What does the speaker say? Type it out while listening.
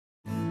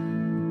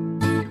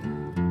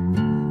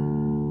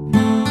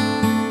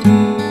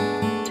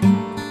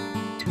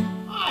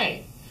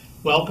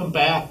Welcome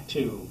back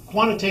to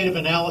Quantitative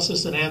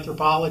Analysis and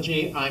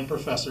Anthropology. I'm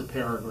Professor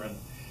Peregrine.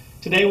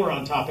 Today we're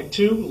on Topic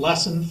 2,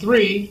 Lesson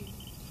 3.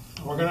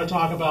 We're going to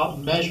talk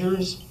about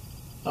measures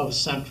of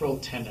central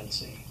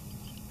tendency.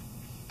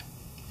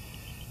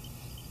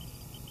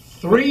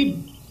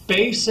 Three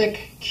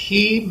basic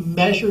key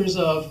measures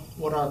of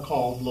what are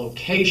called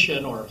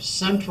location or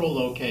central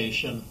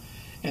location,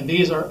 and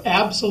these are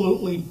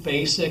absolutely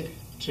basic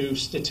to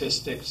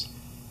statistics.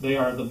 They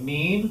are the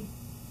mean,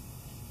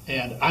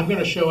 and I'm going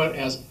to show it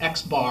as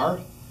x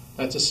bar.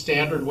 That's a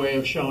standard way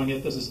of showing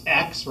it. This is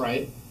x,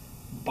 right?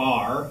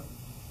 Bar.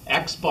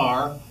 X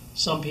bar.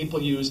 Some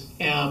people use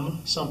m.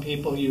 Some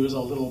people use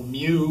a little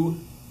mu,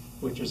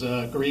 which is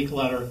a Greek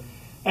letter.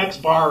 X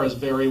bar is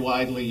very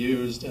widely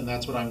used, and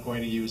that's what I'm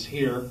going to use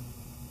here.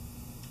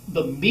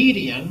 The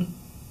median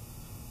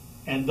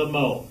and the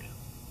mode.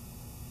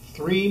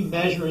 Three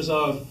measures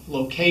of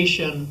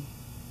location,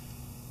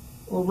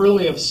 or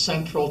really of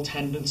central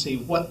tendency,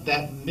 what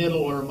that middle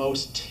or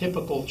most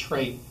typical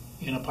trait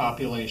in a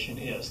population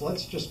is.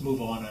 Let's just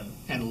move on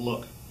and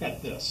look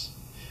at this.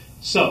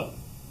 So,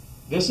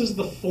 this is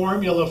the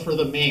formula for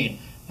the mean.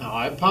 Now,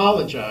 I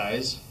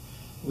apologize.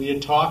 We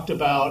had talked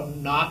about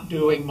not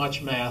doing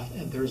much math,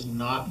 and there's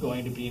not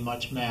going to be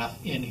much math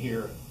in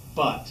here,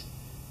 but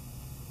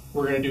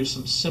we're going to do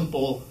some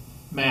simple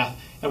math,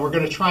 and we're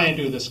going to try and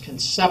do this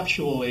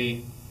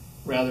conceptually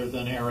rather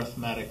than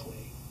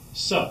arithmetically.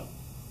 So,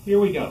 here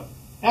we go.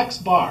 X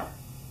bar,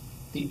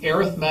 the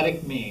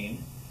arithmetic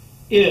mean,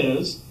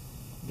 is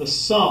the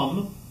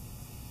sum,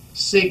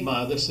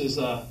 sigma, this is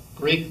a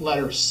Greek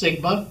letter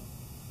sigma,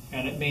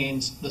 and it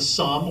means the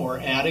sum or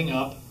adding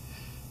up,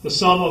 the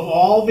sum of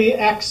all the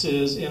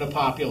x's in a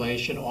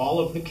population, all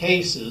of the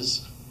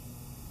cases,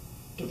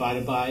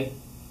 divided by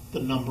the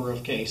number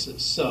of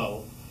cases.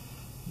 So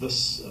the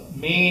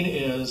mean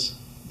is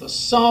the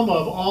sum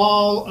of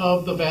all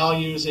of the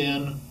values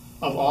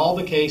of all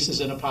the cases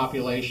in a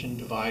population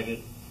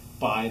divided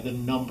by the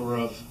number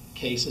of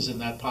cases in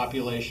that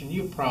population.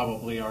 You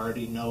probably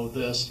already know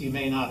this. You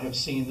may not have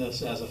seen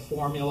this as a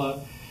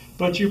formula,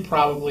 but you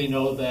probably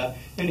know that.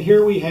 And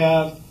here we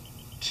have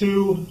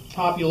two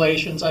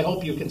populations. I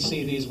hope you can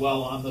see these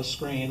well on the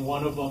screen.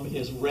 One of them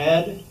is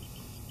red,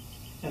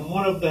 and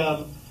one of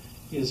them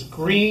is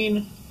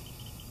green.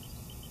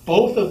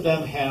 Both of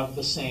them have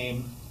the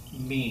same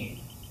mean.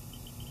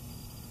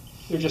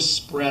 They're just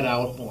spread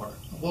out more.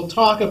 We'll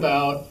talk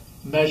about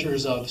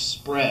measures of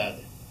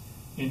spread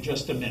in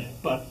just a minute,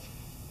 but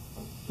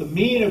the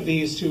mean of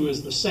these two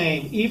is the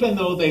same, even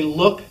though they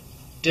look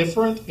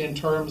different in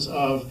terms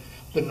of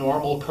the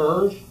normal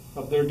curve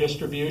of their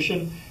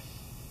distribution.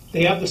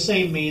 They have the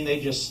same mean, they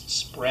just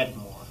spread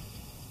more.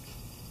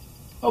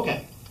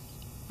 Okay,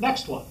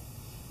 next one.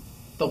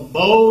 The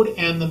mode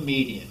and the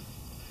median.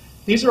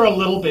 These are a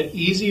little bit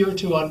easier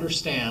to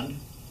understand.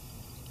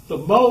 The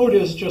mode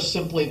is just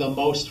simply the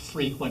most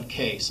frequent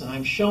case, and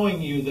I'm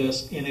showing you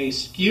this in a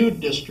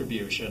skewed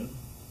distribution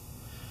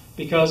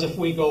because if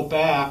we go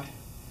back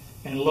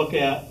and look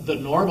at the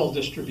normal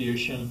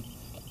distribution,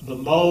 the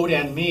mode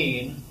and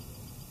mean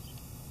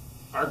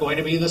are going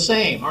to be the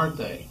same, aren't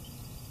they?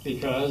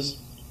 Because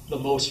the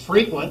most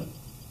frequent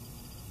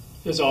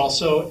is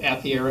also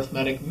at the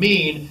arithmetic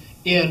mean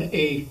in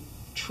a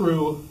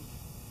true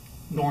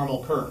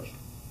normal curve.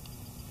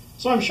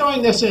 So I'm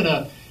showing this in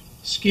a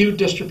skewed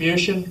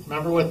distribution.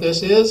 Remember what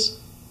this is?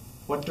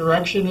 What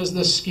direction is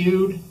this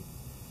skewed?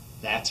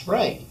 That's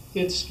right.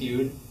 It's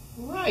skewed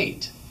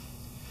right.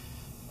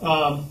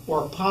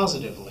 Or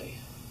positively.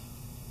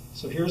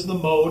 So here's the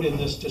mode in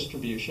this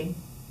distribution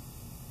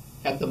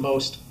at the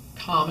most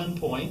common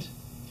point.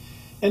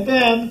 And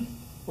then,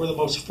 or the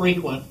most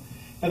frequent.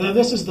 And then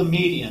this is the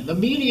median. The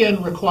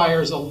median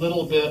requires a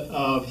little bit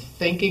of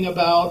thinking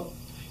about.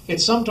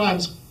 It's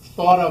sometimes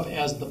thought of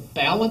as the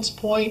balance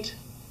point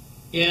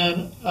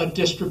in a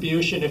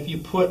distribution. If you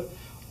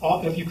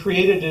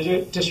created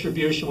a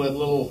distribution with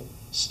little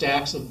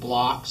stacks of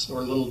blocks or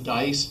little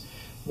dice,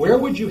 where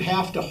would you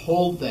have to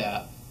hold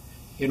that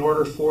in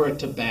order for it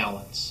to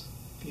balance?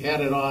 If you had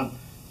it on,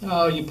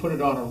 you put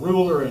it on a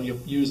ruler and you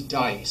use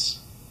dice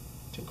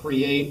to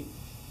create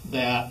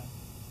that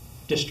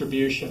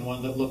distribution,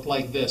 one that looked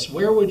like this.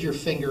 Where would your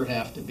finger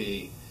have to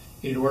be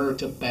in order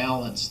to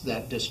balance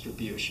that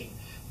distribution?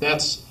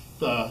 That's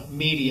the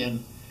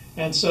median.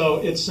 And so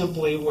it's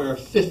simply where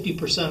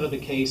 50% of the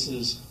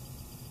cases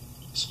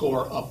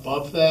score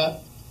above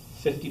that,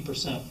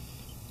 50%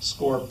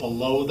 score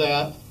below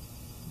that.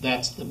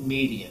 That's the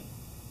median.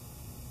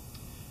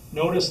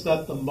 Notice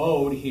that the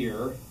mode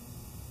here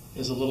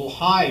is a little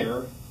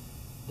higher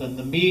than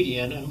the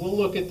median, and we'll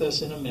look at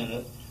this in a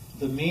minute.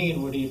 The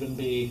mean would even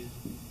be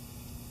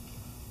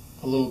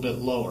a little bit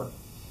lower.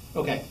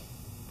 Okay.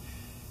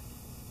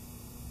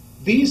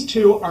 These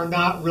two are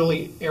not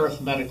really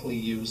arithmetically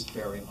used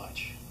very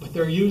much, but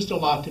they're used a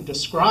lot to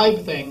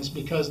describe things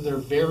because they're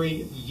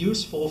very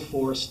useful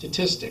for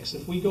statistics.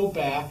 If we go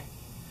back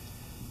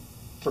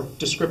for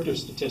descriptive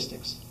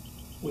statistics,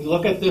 we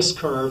look at this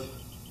curve.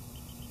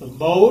 The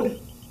mode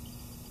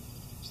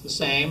is the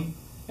same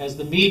as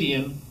the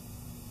median,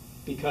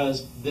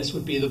 because this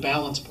would be the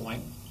balance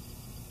point,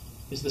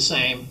 is the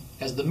same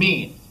as the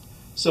mean.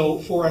 So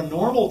for a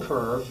normal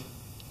curve,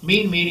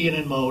 mean, median,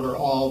 and mode are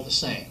all the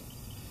same.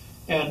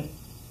 And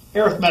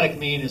arithmetic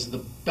mean is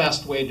the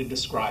best way to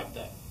describe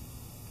that.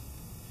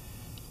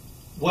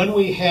 When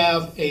we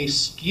have a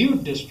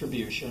skewed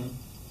distribution,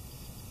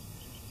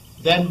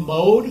 then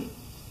mode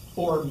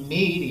or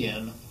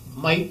median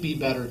might be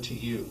better to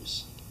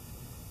use.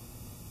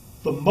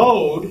 The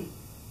mode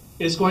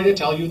is going to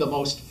tell you the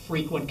most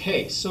frequent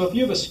case. So if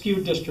you have a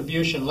skewed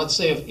distribution, let's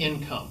say of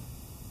income,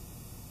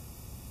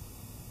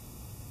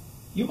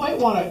 you might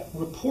want to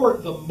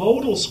report the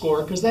modal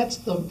score because that's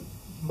the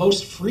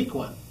most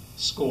frequent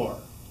score.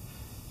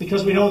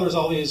 Because we know there's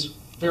all these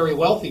very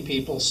wealthy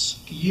people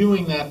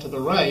skewing that to the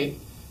right,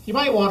 you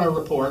might want to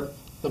report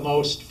the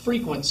most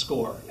frequent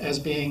score as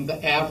being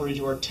the average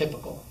or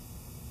typical.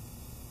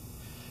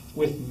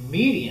 With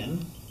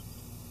median,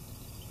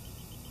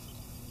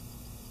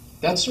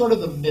 that's sort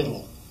of the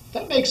middle.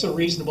 That makes a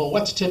reasonable,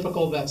 what's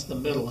typical, that's the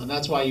middle, and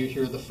that's why you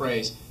hear the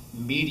phrase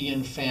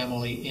median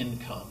family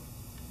income.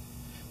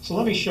 So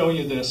let me show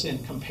you this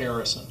in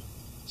comparison.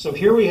 So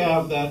here we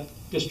have that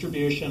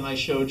distribution I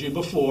showed you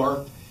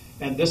before,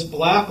 and this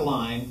black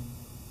line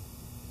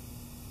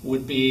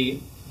would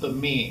be the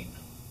mean,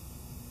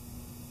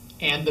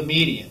 and the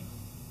median,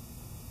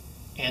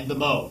 and the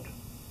mode.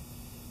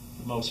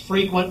 The most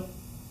frequent,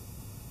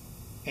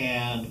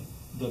 and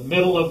the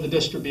middle of the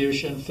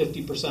distribution,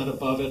 50%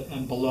 above it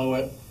and below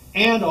it,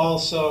 and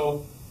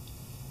also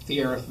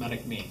the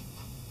arithmetic mean.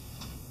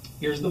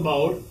 Here's the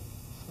mode,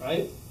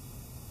 right?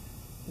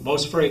 The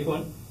most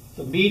frequent,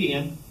 the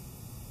median,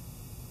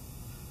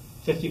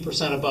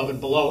 50% above and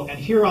below, and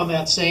here on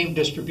that same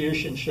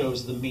distribution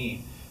shows the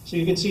mean. So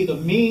you can see the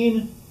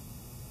mean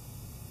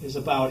is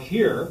about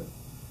here,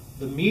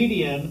 the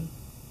median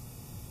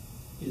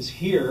is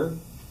here,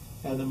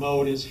 and the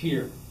mode is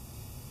here.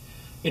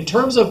 In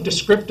terms of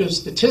descriptive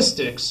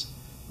statistics,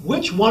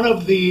 which one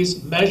of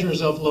these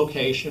measures of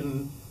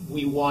location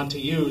we want to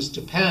use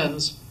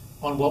depends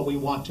on what we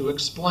want to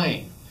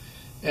explain.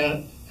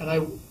 And I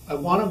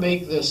want to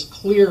make this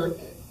clear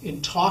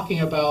in talking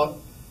about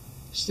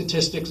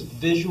statistics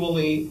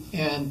visually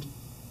and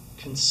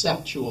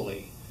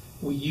conceptually.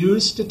 We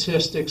use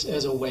statistics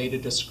as a way to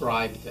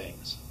describe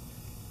things.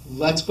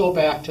 Let's go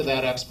back to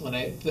that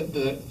explanation,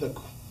 the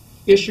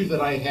issue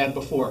that I had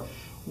before.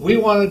 We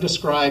want to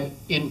describe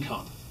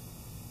income.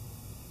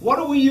 What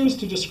do we use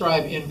to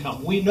describe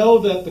income? We know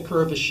that the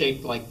curve is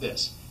shaped like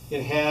this.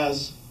 It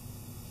has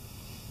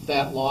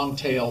that long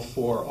tail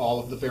for all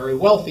of the very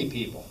wealthy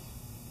people.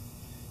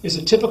 Is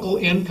a typical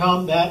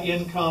income that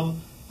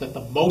income that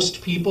the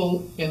most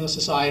people in the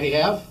society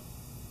have?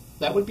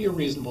 That would be a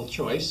reasonable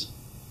choice.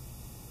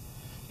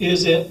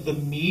 Is it the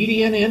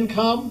median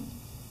income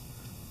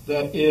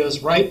that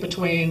is right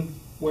between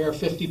where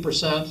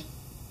 50%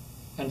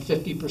 and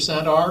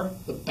 50% are,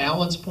 the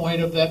balance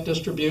point of that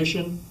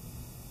distribution?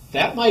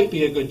 That might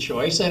be a good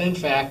choice, and in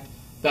fact,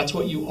 that's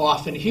what you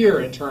often hear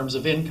in terms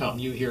of income.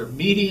 You hear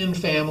median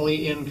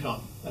family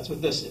income. That's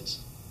what this is.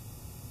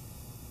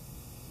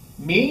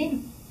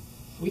 Mean?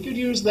 We could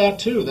use that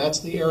too. That's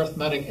the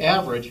arithmetic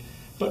average.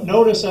 But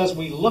notice as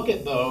we look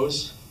at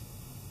those,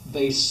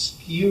 they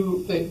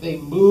skew, they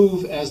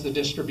move as the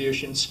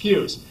distribution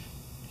skews.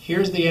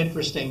 Here's the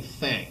interesting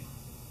thing.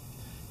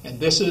 And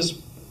this is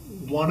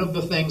one of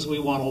the things we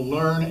want to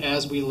learn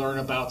as we learn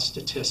about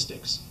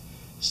statistics.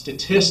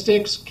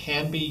 Statistics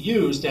can be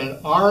used and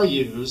are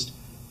used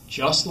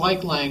just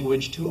like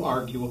language to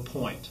argue a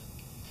point.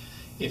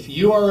 If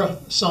you are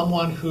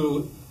someone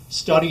who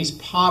studies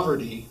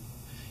poverty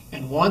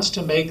and wants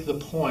to make the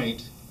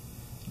point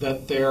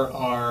that there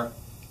are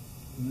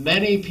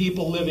many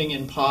people living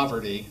in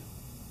poverty,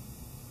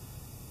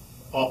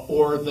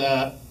 or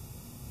that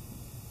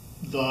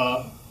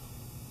the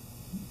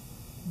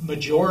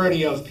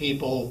majority of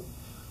people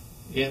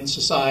in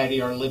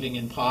society are living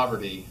in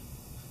poverty,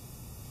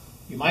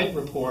 you might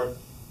report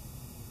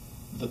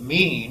the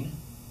mean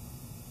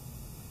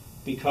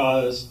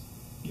because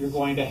you're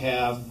going to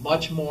have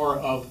much more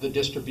of the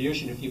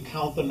distribution. If you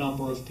count the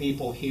number of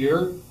people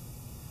here,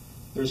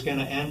 there's going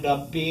to end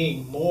up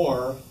being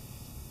more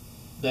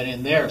than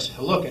in there.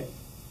 So look at,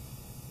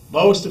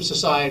 most of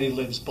society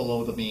lives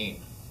below the mean,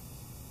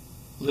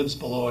 lives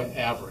below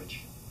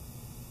average.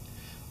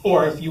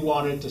 Or if you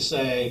wanted to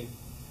say,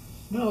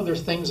 no,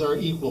 there's things are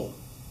equal,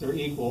 they're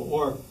equal.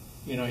 Or,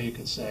 you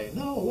could say,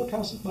 no, look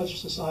how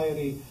much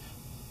society,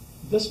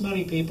 this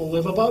many people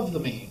live above the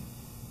mean,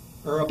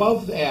 or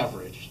above the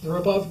average, they're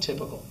above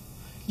typical.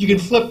 You can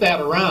flip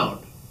that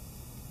around,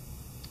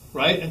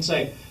 right, and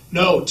say,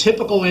 no,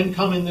 typical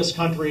income in this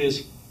country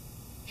is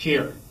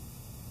here,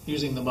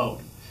 using the mode.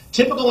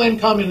 Typical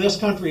income in this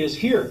country is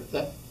here.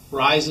 That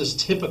rises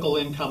typical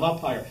income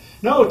up higher.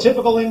 No,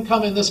 typical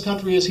income in this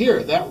country is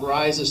here. That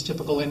rises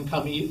typical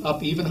income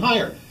up even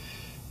higher.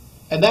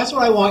 And that's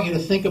what I want you to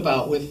think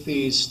about with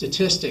these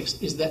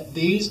statistics, is that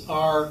these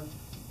are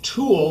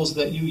tools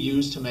that you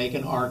use to make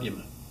an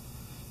argument.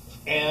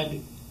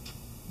 And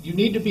you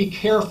need to be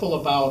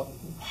careful about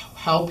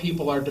how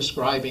people are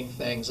describing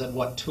things and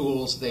what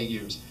tools they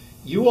use.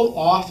 You will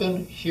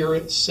often hear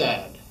it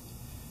said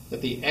that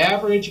the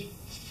average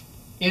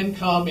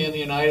income in the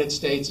United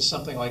States is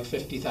something like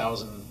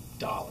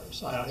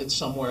 $50,000. It's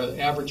somewhere, the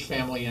average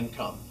family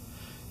income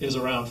is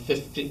around I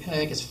think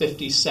it's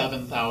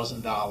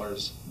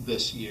 $57,000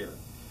 this year.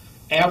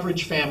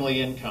 Average family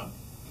income.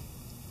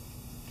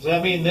 Does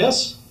that mean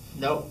this?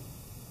 No.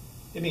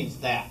 It means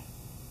that.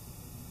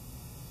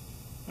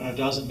 And it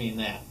doesn't mean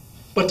that.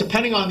 But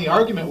depending on the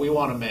argument we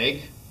want to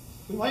make,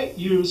 we might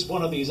use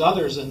one of these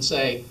others and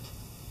say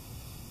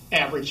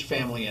average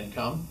family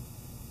income.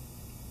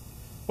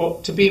 Well,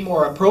 to be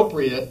more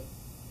appropriate,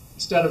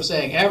 instead of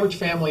saying average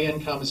family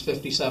income is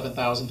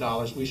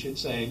 $57,000, we should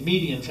say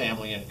median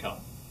family income,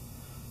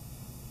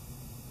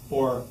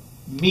 or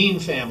mean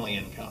family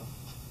income,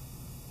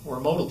 or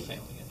modal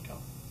family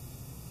income.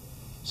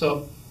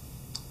 So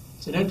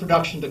it's an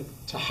introduction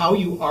to how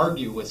you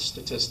argue with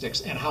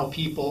statistics and how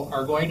people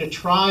are going to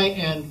try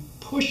and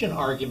push an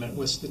argument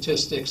with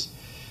statistics.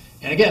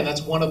 And again,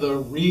 that's one of the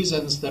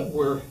reasons that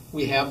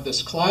we have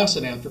this class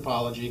in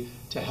anthropology,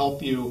 to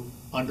help you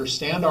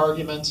understand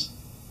arguments,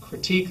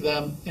 critique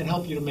them, and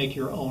help you to make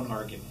your own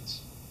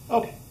arguments.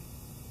 Okay.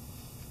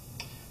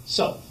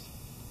 So,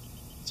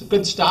 it's a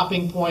good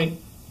stopping point.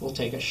 We'll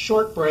take a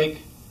short break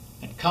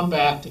and come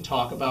back to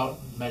talk about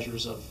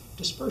measures of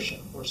dispersion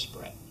or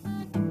spread.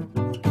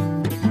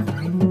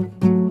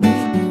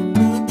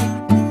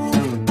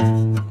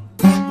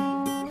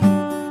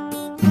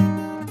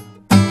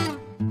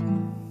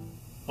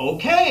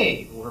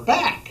 Okay, we're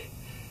back.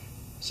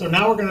 So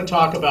now we're going to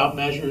talk about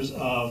measures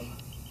of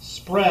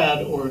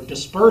spread or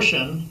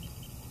dispersion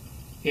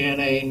in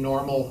a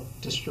normal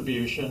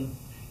distribution.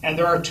 And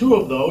there are two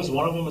of those.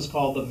 One of them is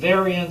called the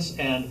variance,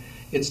 and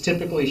it's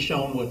typically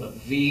shown with a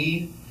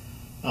V.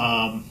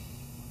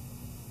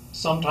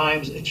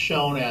 Sometimes it's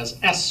shown as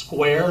S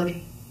squared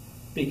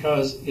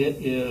because it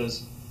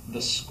is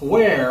the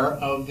square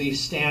of the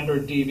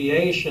standard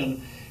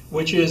deviation,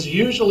 which is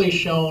usually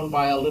shown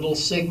by a little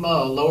sigma,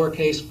 a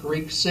lowercase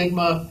Greek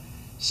sigma.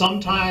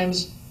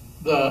 Sometimes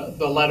the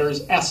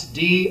letters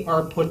SD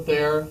are put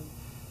there.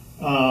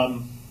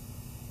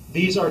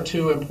 These are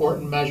two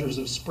important measures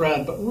of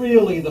spread, but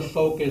really the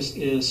focus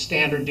is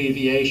standard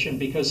deviation,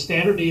 because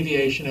standard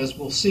deviation, as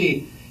we'll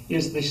see,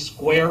 is the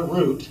square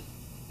root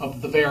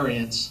of the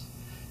variance.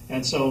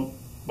 And so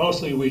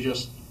mostly we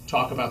just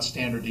talk about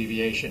standard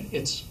deviation.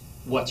 It's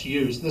what's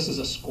used. This is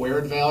a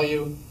squared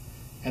value,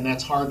 and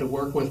that's hard to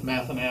work with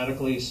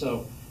mathematically,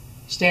 so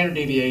standard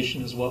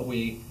deviation is what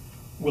we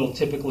will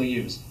typically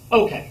use.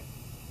 Okay.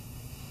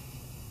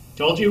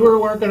 Told you we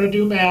weren't going to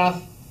do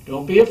math.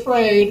 Don't be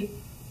afraid.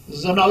 This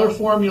is another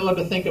formula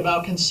to think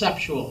about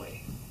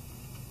conceptually.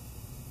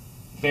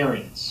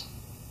 Variance.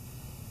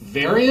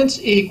 Variance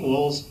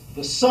equals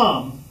the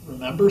sum,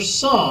 remember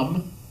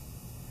sum,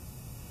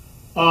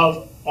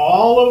 of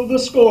all of the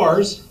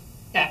scores,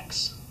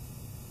 x,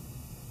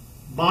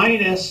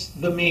 minus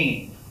the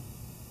mean,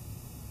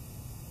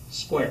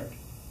 squared.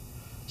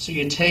 So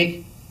you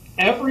take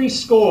every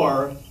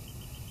score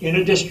in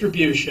a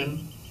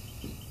distribution,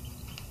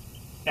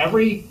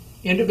 every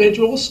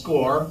individual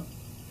score,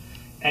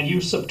 and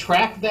you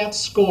subtract that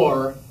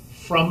score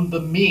from the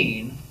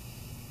mean,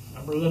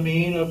 remember the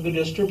mean of the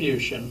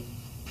distribution,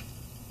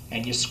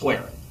 and you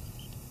square it.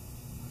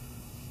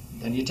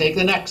 Then you take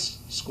the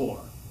next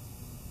score.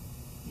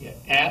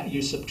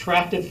 You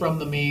subtract it from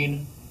the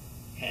mean,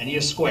 and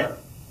you square it.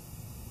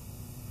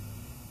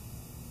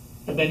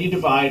 And then you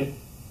divide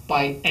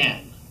by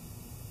n.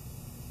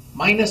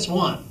 Minus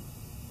 1,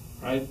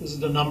 right? This is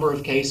the number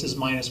of cases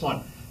minus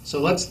 1.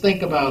 So let's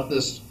think about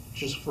this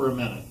just for a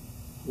minute.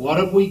 What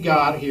have we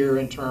got here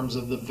in terms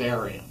of the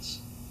variance?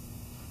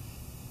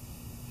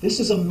 This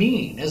is a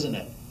mean, isn't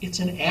it? It's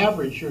an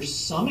average. You're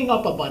summing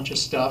up a bunch of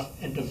stuff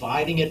and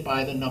dividing it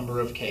by the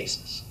number of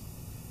cases,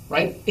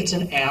 right? It's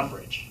an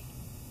average.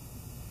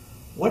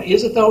 What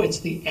is it, though? It's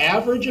the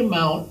average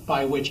amount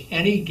by which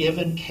any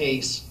given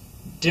case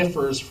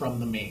differs from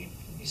the mean.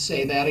 Let me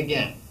say that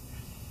again.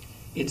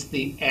 It's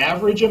the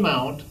average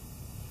amount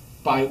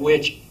by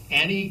which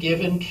any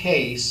given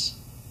case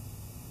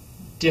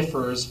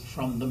differs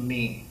from the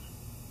mean.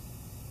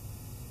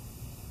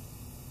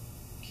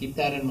 Keep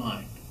that in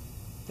mind.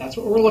 That's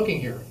what we're looking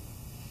here.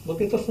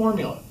 Look at the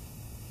formula.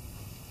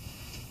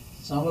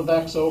 Sum of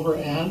x over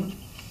n,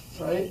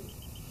 right?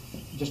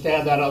 Just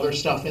add that other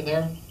stuff in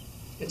there.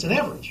 It's an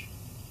average.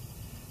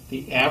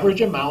 The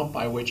average amount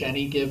by which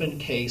any given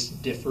case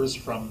differs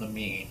from the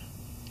mean.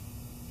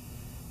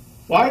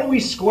 Why do we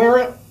square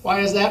it? Why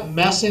is that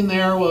mess in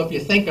there? Well, if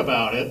you think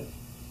about it,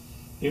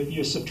 if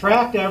you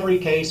subtract every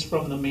case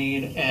from the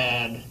mean,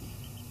 and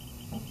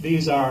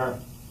these are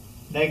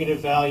negative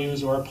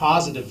values or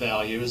positive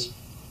values,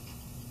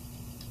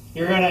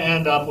 you're going to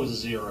end up with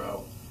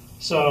 0.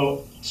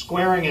 So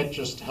squaring it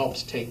just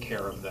helps take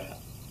care of that.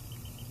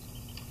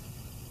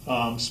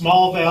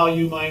 Small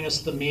value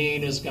minus the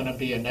mean is going to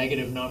be a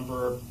negative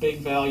number. Big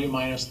value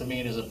minus the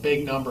mean is a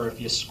big number. If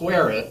you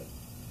square it,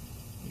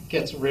 it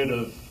gets rid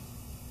of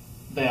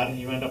that, and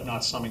you end up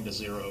not summing to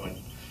 0. And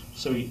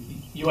so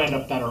you end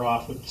up better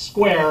off with the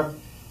square.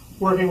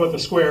 Working with the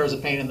square is a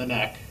pain in the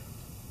neck.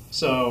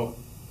 So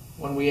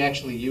when we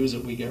actually use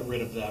it, we get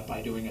rid of that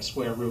by doing a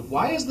square root.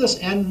 Why is this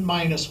n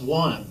minus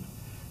 1?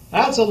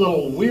 That's a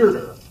little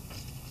weirder.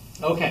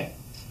 Okay.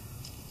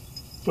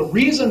 The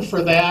reason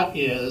for that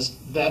is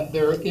that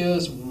there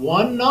is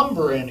one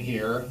number in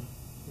here,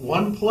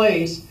 one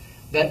place,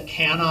 that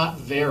cannot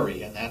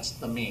vary, and that's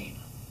the mean.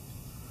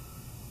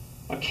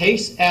 A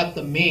case at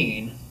the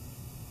mean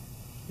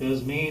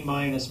is mean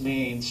minus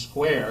mean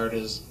squared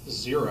is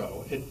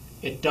 0.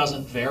 It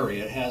doesn't vary.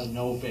 It has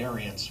no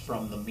variance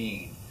from the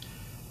mean.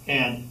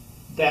 And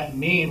that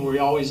mean we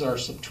always are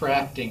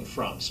subtracting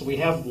from. So we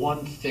have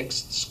one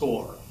fixed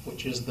score,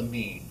 which is the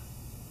mean.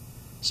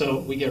 So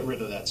we get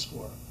rid of that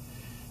score.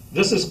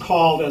 This is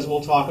called, as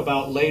we'll talk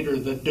about later,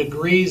 the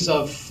degrees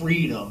of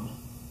freedom.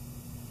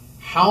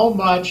 How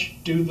much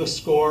do the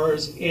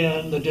scores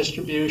in the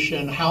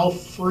distribution, how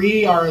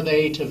free are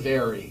they to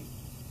vary?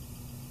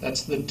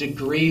 That's the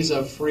degrees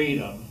of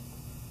freedom.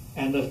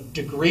 And the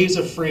degrees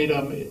of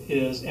freedom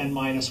is n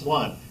minus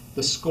 1.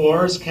 The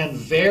scores can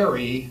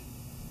vary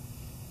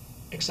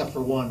except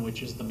for one,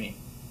 which is the mean.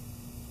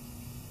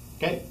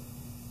 Okay?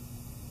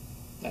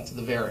 That's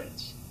the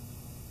variance.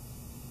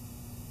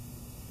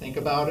 Think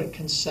about it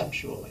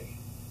conceptually.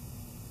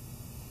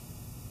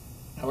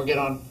 Now we'll get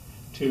on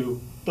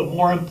to the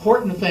more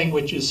important thing,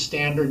 which is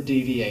standard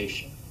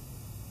deviation.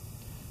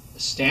 The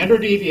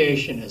standard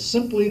deviation is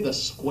simply the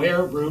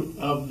square root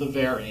of the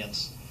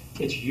variance.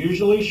 It's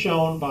usually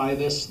shown by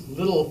this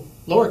little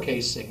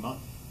lowercase sigma,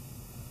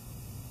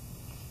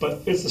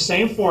 but it's the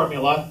same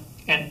formula.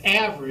 And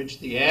average,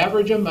 the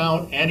average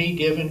amount any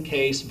given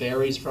case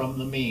varies from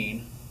the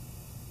mean.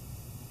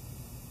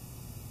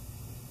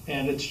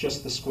 And it's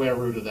just the square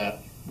root of that.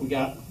 We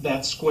got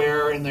that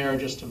square in there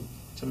just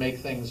to make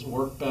things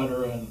work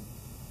better, and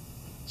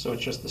so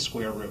it's just the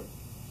square root.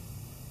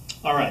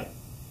 All right.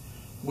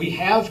 We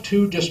have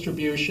two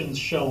distributions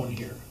shown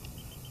here.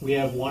 We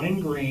have one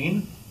in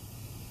green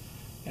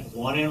and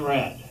one in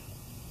red.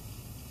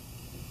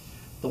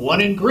 The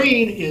one in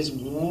green is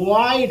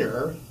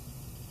wider.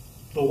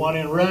 The one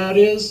in red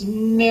is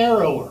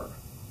narrower.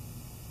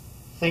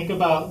 Think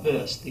about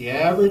this. The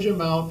average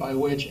amount by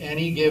which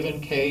any given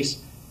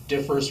case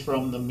differs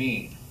from the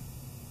mean.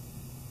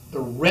 The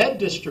red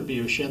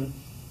distribution,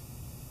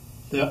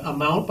 the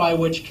amount by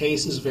which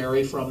cases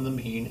vary from the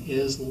mean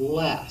is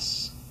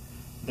less.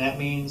 That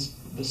means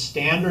the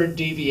standard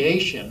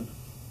deviation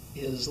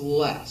is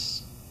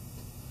less.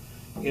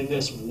 In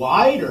this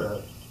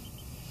wider,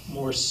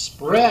 more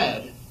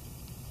spread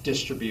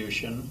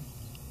distribution,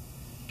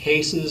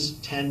 cases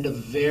tend to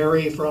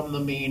vary from the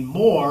mean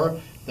more.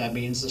 That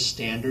means the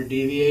standard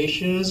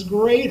deviation is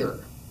greater.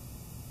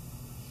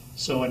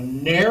 So a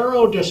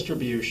narrow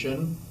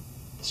distribution,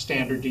 the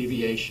standard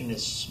deviation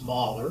is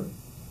smaller.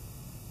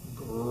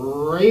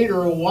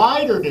 Greater,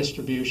 wider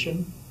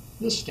distribution,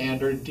 the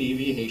standard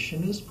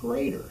deviation is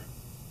greater.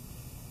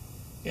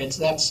 It's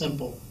that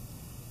simple.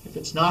 If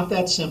it's not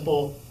that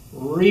simple,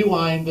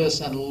 rewind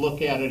this and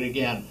look at it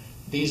again.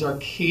 These are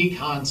key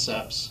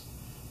concepts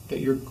that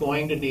you're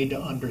going to need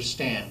to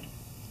understand.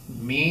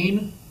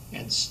 Mean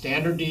and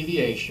standard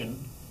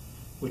deviation,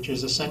 which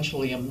is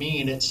essentially a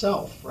mean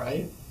itself,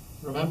 right?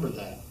 Remember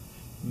that.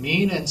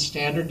 Mean and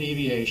standard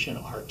deviation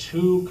are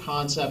two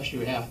concepts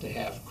you have to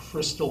have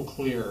crystal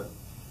clear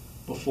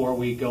before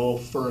we go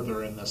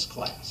further in this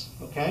class,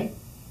 okay?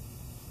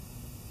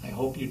 I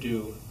hope you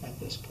do at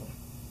this point.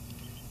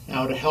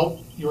 Now, to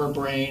help your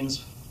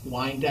brains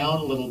wind down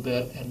a little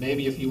bit, and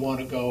maybe if you want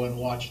to go and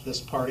watch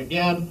this part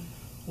again,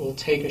 we'll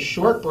take a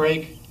short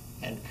break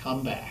and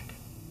come back.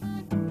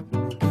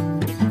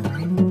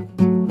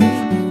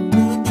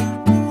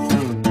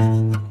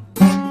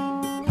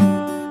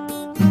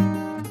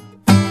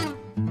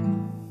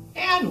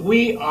 And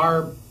we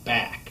are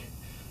back.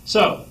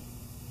 So,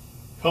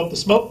 hope the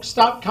smoke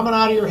stopped coming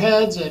out of your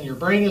heads and your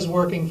brain is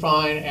working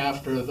fine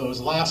after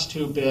those last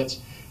two bits.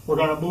 We're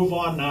going to move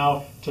on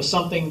now to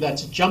something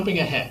that's jumping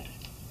ahead.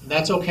 And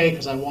that's okay,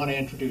 because I want to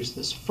introduce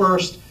this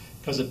first,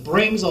 because it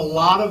brings a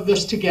lot of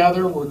this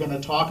together. We're going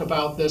to talk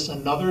about this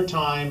another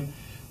time.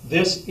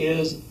 This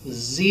is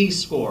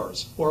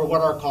z-scores, or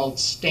what are called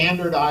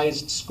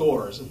standardized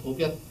scores. And we'll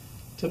get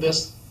to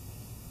this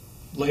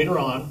later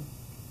on,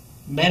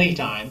 many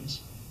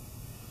times.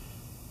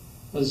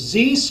 A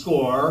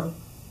z-score,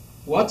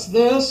 what's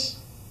this?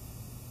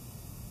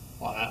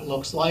 Well, that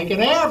looks like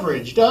an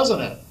average,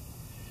 doesn't it?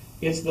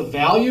 It's the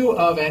value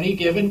of any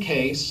given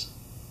case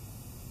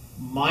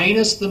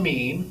minus the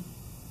mean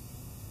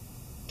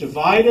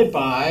divided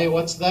by,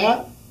 what's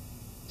that?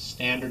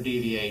 Standard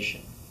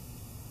deviation.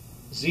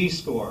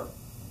 Z-score.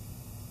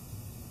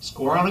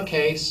 Score on a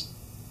case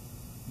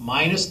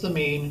minus the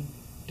mean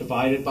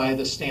divided by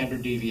the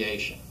standard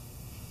deviation.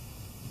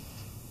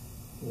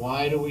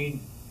 Why do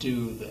we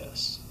do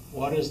this?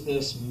 What does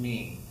this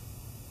mean?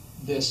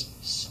 This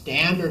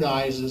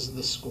standardizes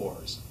the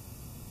scores.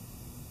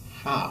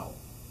 How?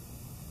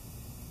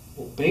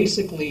 Well,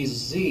 basically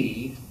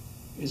Z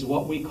is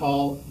what we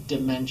call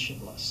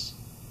dimensionless.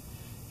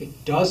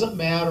 It doesn't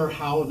matter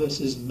how this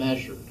is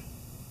measured.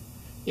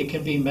 It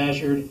can be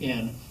measured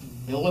in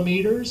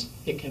millimeters,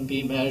 it can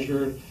be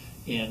measured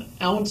in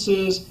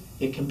ounces,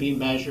 it can be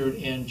measured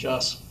in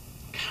just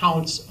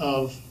counts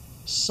of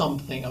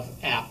something of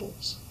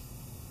apples.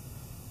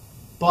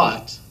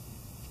 But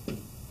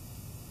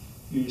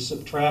you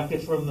subtract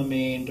it from the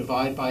mean,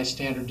 divide by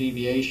standard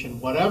deviation,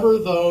 whatever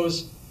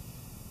those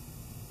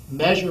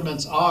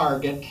measurements are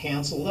get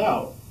canceled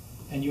out,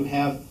 and you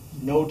have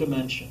no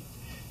dimension.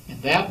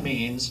 And that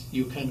means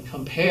you can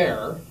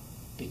compare,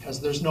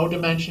 because there's no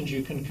dimensions,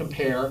 you can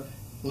compare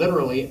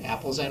literally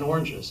apples and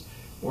oranges,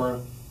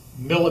 or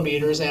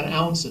millimeters and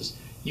ounces.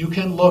 You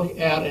can look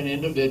at an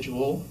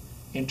individual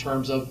in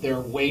terms of their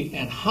weight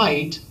and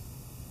height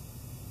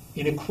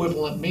in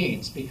equivalent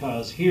means,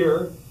 because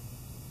here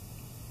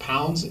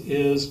pounds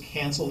is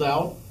canceled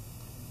out,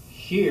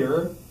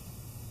 here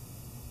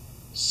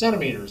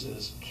centimeters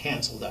is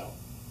canceled out.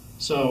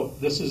 So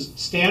this is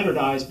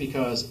standardized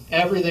because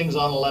everything's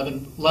on a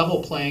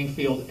level playing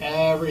field,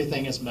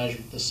 everything is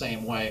measured the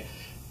same way.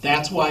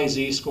 That's why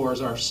z-scores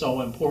are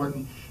so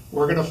important.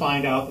 We're going to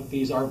find out that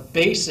these are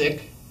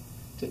basic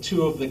to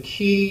two of the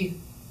key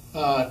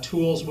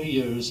tools we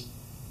use,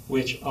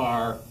 which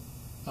are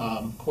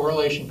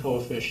correlation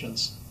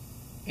coefficients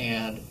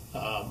and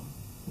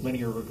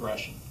linear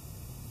regression.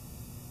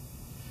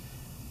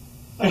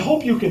 I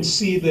hope you can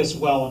see this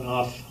well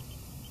enough.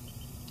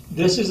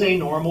 This is a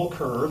normal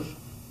curve.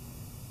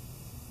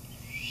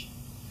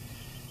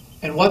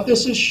 And what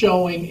this is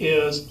showing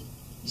is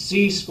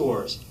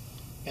z-scores.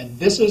 And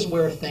this is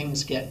where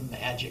things get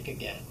magic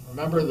again.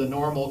 Remember, the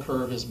normal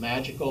curve is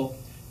magical.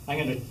 I'm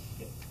going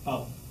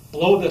to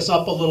blow this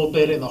up a little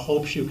bit in the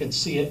hopes you can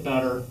see it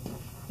better.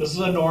 This is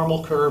a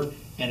normal curve,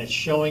 and it's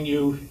showing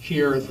you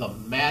here the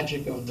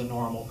magic of the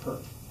normal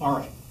curve. All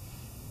right.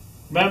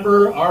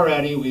 Remember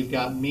already, we've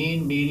got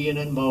mean, median,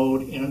 and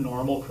mode in a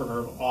normal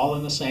curve, all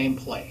in the same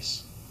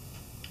place.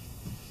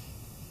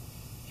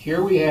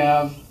 Here we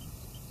have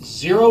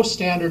 0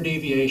 standard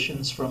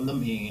deviations from the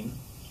mean.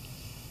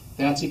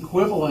 That's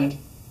equivalent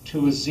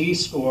to a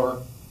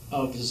z-score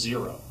of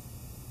 0.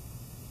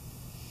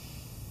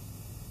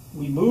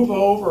 We move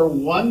over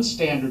 1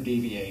 standard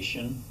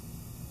deviation.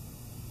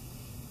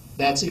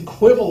 That's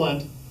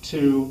equivalent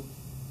to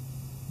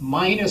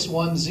minus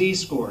 1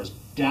 z-scores.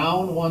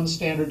 Down 1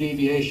 standard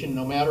deviation,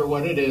 no matter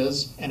what it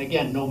is, and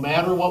again, no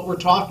matter what we're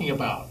talking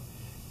about.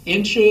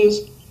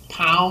 Inches,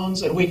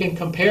 pounds, and we can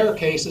compare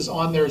cases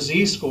on their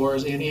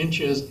z-scores in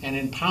inches and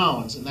in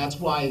pounds, and that's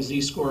why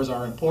z-scores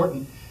are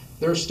important.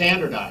 They're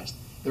standardized.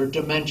 They're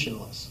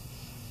dimensionless.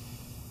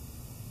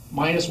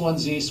 Minus 1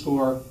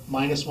 z-score,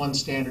 minus 1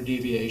 standard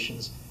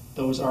deviations,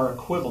 those are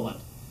equivalent.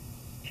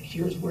 And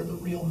here's where the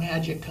real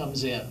magic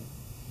comes in.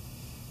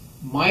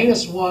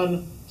 Minus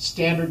 1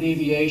 standard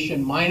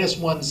deviation, minus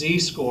 1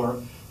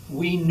 z-score,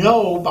 we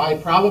know by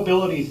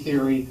probability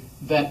theory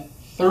that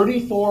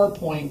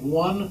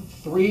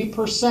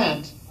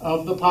 34.13%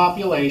 of the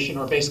population,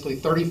 or basically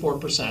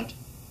 34%,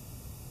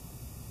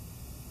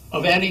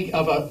 of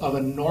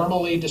a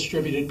normally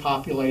distributed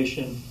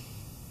population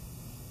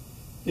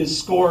is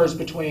scores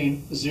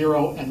between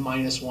 0 and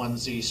minus 1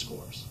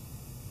 z-scores.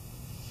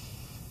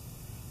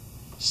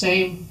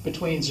 Same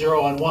between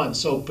 0 and 1.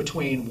 So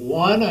between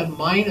 1 and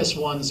minus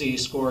 1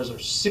 z-scores are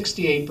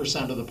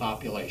 68% of the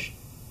population.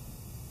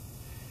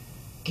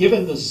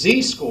 Given the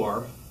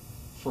z-score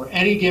for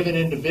any given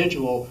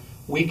individual,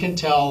 we can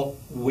tell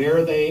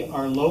where they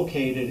are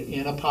located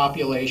in a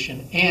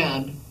population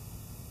and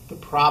the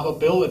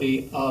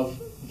probability of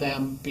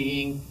them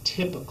being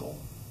typical.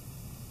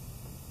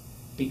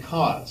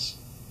 Because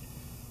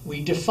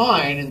we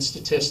define in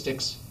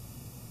statistics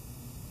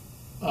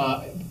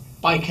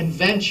by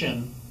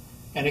convention,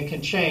 and it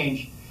can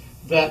change,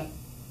 that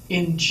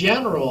in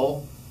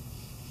general,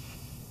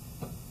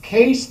 a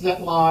case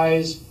that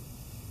lies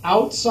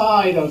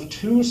outside of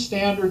 2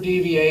 standard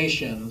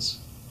deviations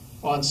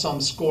on some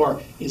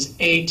score is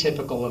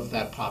atypical of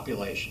that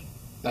population.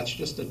 That's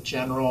just a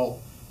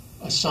general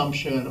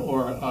assumption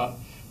or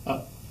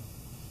a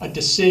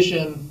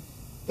decision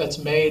that's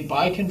made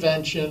by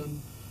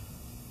convention,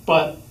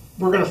 but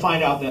we're going to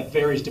find out that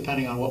varies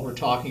depending on what we're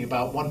talking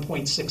about.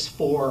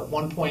 1.64,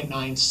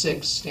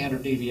 1.96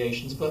 standard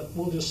deviations, but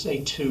we'll just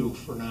say 2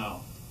 for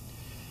now.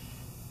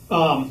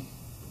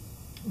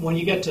 When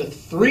you get to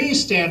 3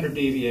 standard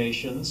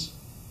deviations,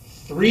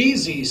 3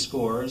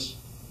 z-scores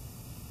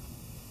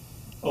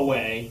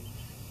away,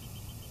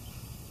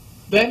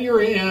 then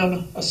you're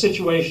in a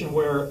situation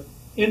where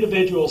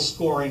individuals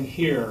scoring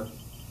here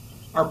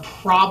are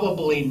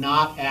probably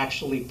not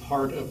actually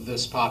part of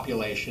this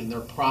population.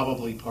 They're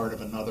probably part of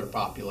another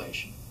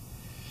population.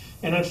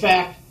 And in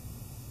fact,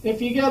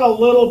 if you get a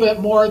little bit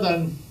more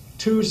than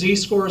 2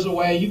 z-scores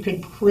away, you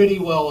can pretty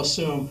well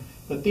assume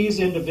that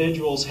these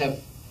individuals have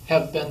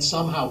been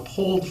somehow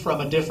pulled from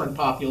a different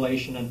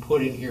population and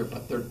put in here,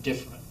 but they're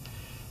different.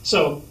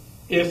 So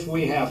if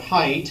we have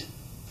height,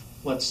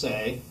 let's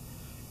say,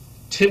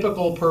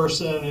 typical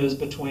person is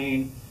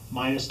between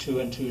 -2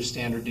 and 2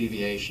 standard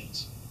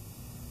deviations.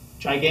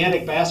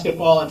 Gigantic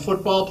basketball and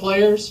football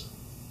players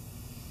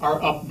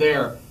are up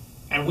there.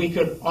 And we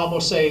could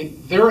almost say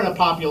they're in a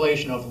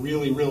population of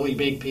really, really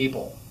big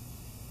people.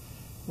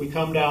 We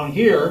come down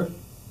here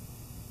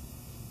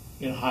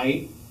in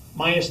height,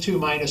 -2,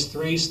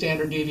 -3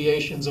 standard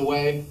deviations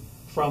away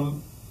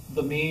from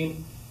the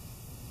mean,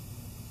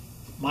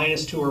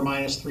 -2 or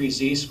 -3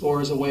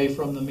 z-scores away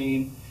from the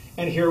mean.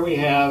 And here we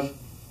have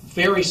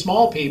very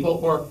small people,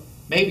 or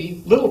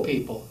maybe little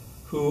people,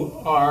 who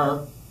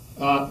are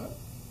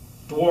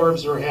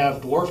dwarves or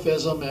have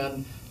dwarfism,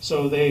 and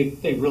so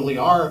they really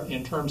are,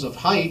 in terms of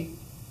height,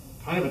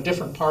 kind of a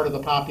different part of the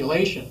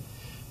population.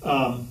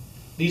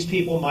 These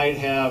people might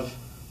have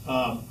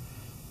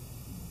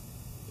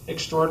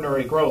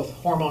extraordinary growth,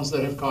 hormones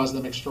that have caused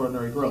them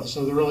extraordinary growth.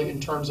 So they're really, in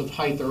terms of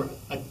height, they're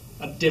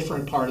a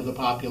different part of the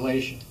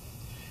population.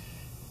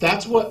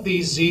 That's what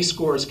these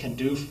z-scores can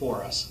do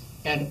for us.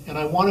 And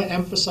I want to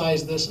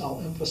emphasize this,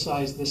 I'll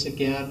emphasize this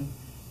again.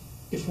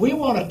 If we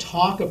want to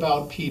talk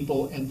about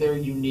people and their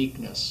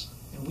uniqueness,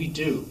 and we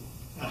do,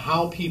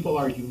 how people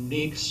are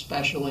unique,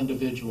 special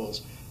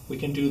individuals, we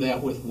can do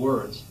that with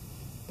words.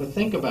 But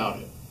think about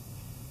it.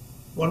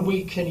 When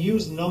we can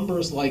use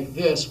numbers like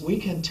this, we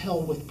can tell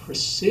with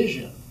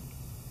precision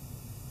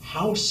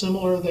how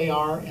similar they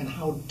are and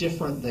how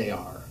different they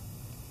are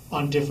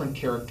on different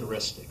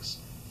characteristics.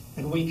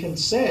 And we can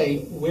say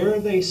where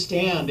they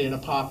stand in a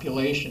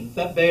population,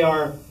 that they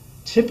are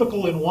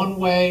typical in one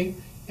way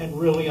and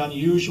really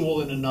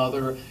unusual in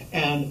another,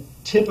 and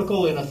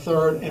typical in a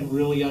third and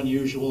really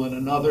unusual in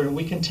another. And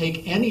we can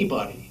take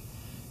anybody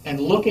and,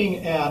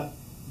 looking at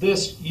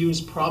this, use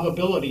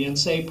probability and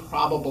say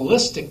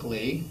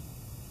probabilistically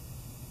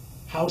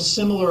how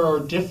similar or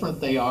different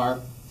they are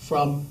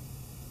from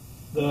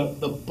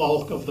the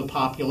bulk of the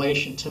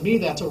population. To me,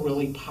 that's a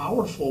really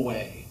powerful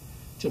way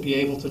to be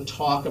able to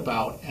talk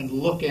about and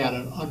look at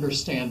and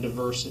understand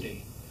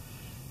diversity.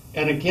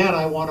 And again,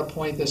 I want to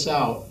point this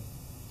out,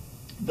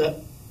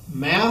 that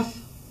math,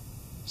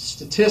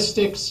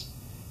 statistics,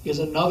 is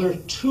another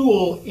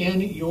tool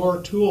in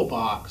your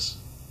toolbox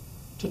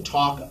to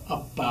talk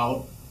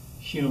about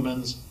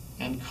humans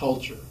and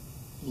culture.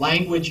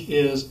 Language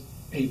is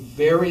a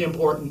very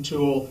important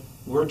tool.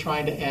 We're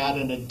trying to add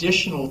an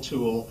additional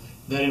tool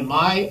that, in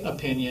my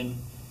opinion,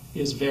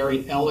 is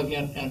very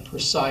elegant and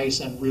precise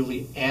and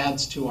really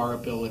adds to our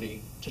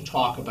ability to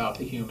talk about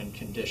the human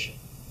condition.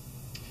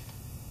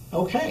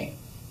 Okay,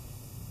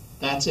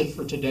 that's it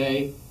for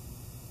today.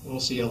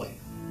 We'll see you later.